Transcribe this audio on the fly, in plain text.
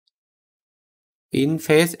in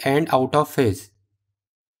phase and out of phase.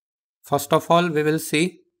 First of all, we will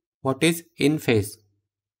see what is in phase.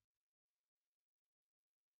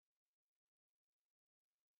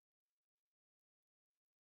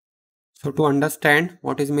 So to understand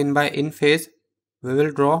what is meant by in phase, we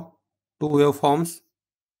will draw two waveforms.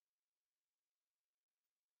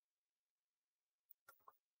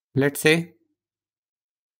 Let's say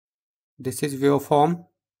this is waveform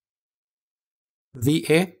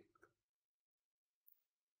VA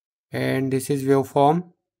and this is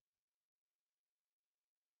waveform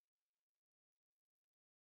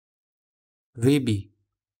VB.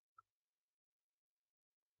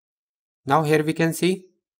 Now here we can see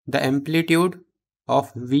the amplitude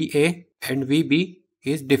of VA and VB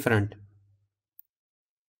is different.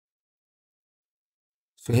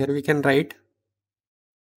 So here we can write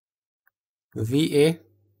VA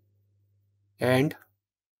and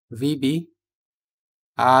VB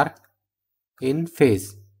are in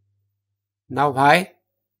phase. Now why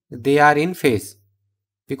they are in phase?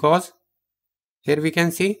 Because here we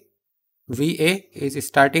can see VA is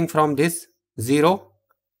starting from this 0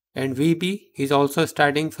 and VB is also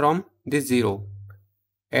starting from this 0,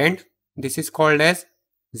 and this is called as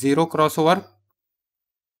 0 crossover.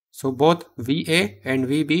 So both VA and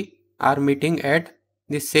VB are meeting at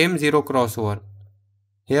the same 0 crossover.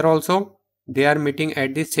 Here also they are meeting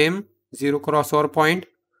at the same 0 crossover point.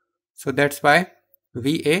 So that's why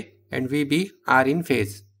VA and VB are in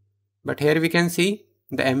phase. But here we can see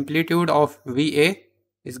the amplitude of VA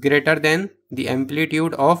is greater than the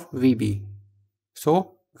amplitude of VB.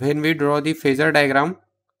 So when we draw the phasor diagram,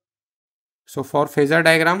 so for phasor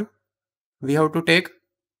diagram, we have to take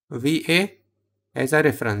VA as a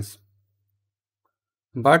reference.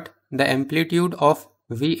 But the amplitude of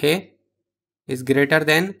VA is greater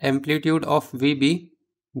than amplitude of VB.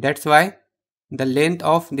 That's why the length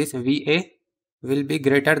of this VA will be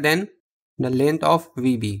greater than the length of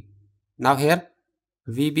VB. Now here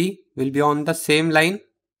VB will be on the same line.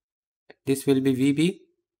 This will be VB,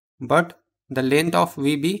 but the length of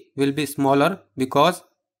VB will be smaller because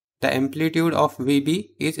the amplitude of VB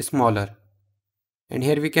is smaller. And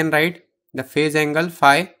here we can write the phase angle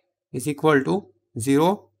phi is equal to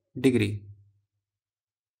 0 degree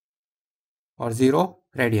or 0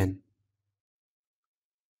 radian.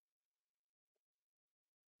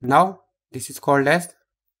 Now this is called as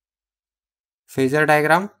phasor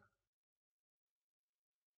diagram,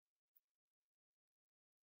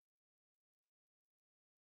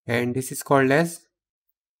 and this is called as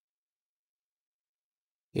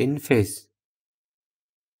in phase.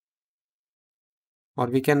 Or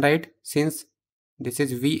we can write, since this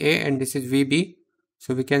is VA and this is VB,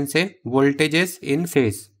 so we can say voltages in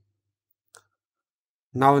phase.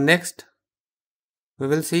 Now next we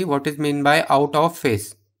will see what is meant by out of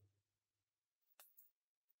phase.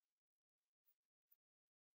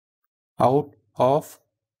 Out of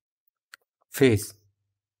phase.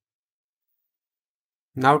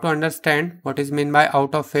 Now to understand what is meant by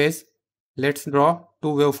out of phase, let's draw two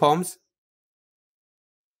waveforms.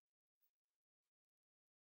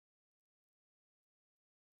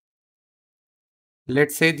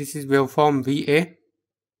 Let's say this is waveform VA.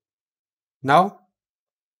 Now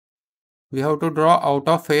we have to draw out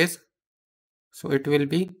of phase, so it will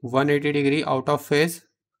be 180 degree out of phase.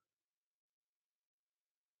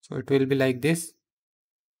 So it will be like this.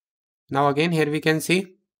 Now again here we can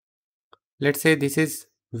see, let's say this is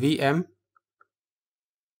VM,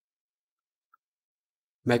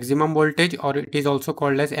 maximum voltage, or it is also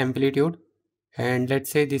called as amplitude, and let's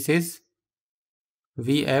say this is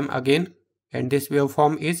VM again, and this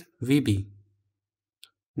waveform is VB.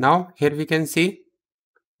 Now here we can see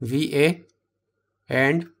VA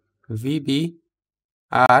and VB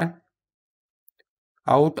are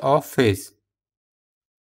out of phase.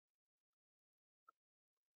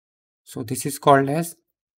 So this is called as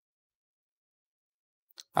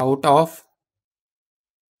out of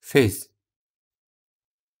phase.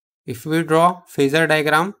 If we draw phasor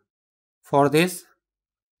diagram for this,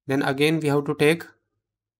 then again we have to take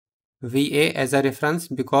VA as a reference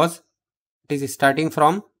because it is starting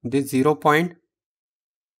from this 0 point.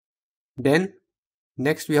 Then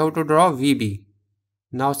next we have to draw VB.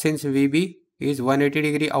 Now since VB is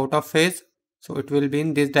 180 degree out of phase, so it will be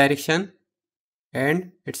in this direction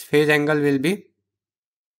and its phase angle will be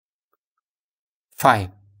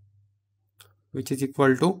phi, which is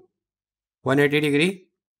equal to 180 degree,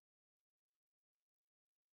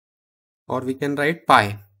 or we can write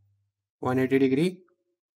pi, 180 degree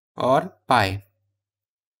or pi.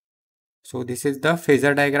 So this is the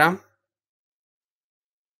phasor diagram.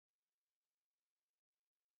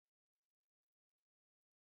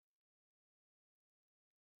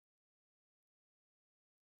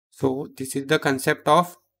 So this is the concept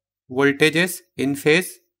of voltages in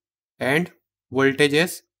phase and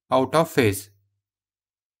voltages out of phase.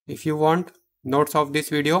 If you want notes of this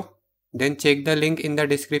video, then check the link in the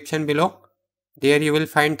description below. There you will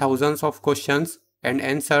find thousands of questions and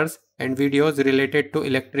answers and videos related to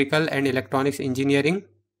electrical and electronics engineering.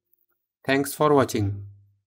 Thanks for watching.